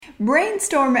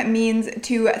Brainstorm means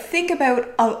to think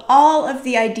about all of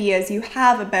the ideas you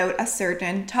have about a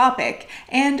certain topic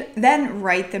and then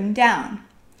write them down.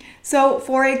 So,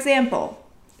 for example,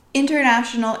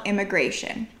 international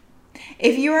immigration.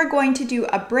 If you are going to do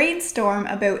a brainstorm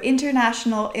about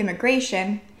international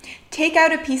immigration, take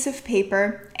out a piece of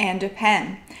paper and a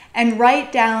pen and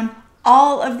write down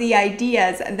all of the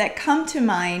ideas that come to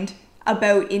mind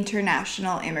about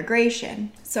international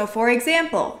immigration. So, for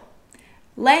example,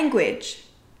 language,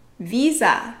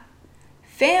 visa,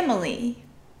 family,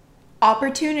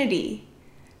 opportunity,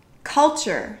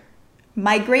 culture,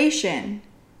 migration,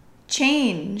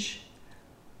 change,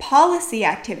 policy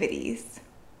activities.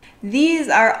 These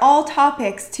are all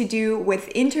topics to do with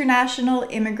international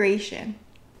immigration.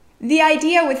 The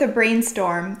idea with a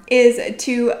brainstorm is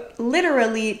to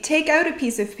literally take out a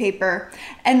piece of paper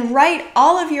and write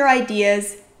all of your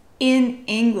ideas in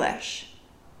English,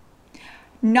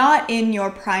 not in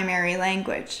your primary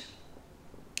language.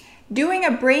 Doing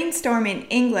a brainstorm in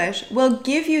English will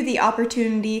give you the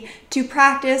opportunity to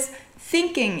practice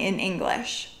thinking in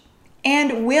English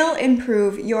and will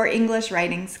improve your English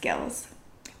writing skills.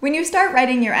 When you start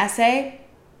writing your essay,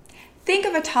 think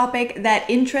of a topic that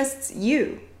interests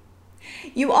you.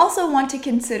 You also want to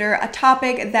consider a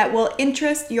topic that will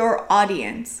interest your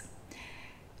audience.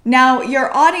 Now,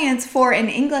 your audience for an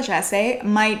English essay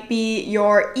might be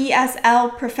your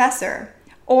ESL professor,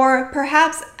 or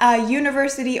perhaps a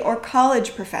university or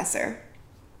college professor.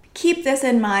 Keep this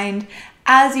in mind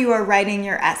as you are writing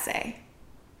your essay.